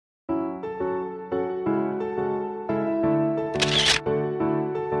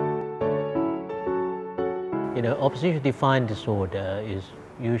Oppositional defiant disorder is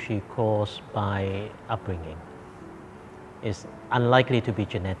usually caused by upbringing. It's unlikely to be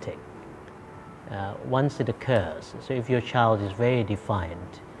genetic. Once it occurs, so if your child is very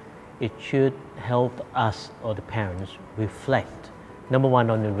defiant, it should help us or the parents reflect, number one,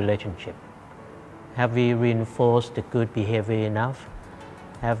 on the relationship. Have we reinforced the good behavior enough?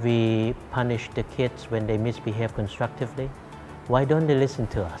 Have we punished the kids when they misbehave constructively? Why don't they listen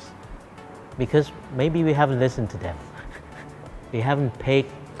to us? Because maybe we haven't listened to them. We haven't paid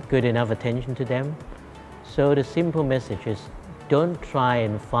good enough attention to them. So the simple message is, don't try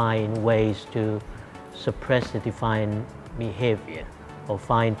and find ways to suppress the defiant behavior or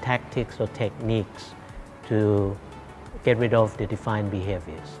find tactics or techniques to get rid of the defiant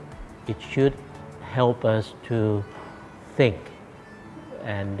behaviors. It should help us to think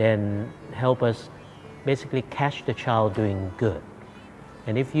and then help us basically catch the child doing good.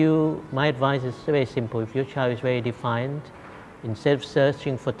 And my advice is very simple. If your child is very defiant, instead of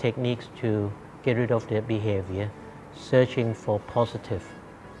searching for techniques to get rid of their behavior, searching for positive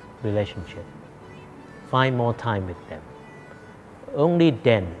relationship. Find more time with them. Only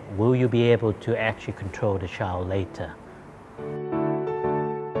then will you be able to actually control the child later.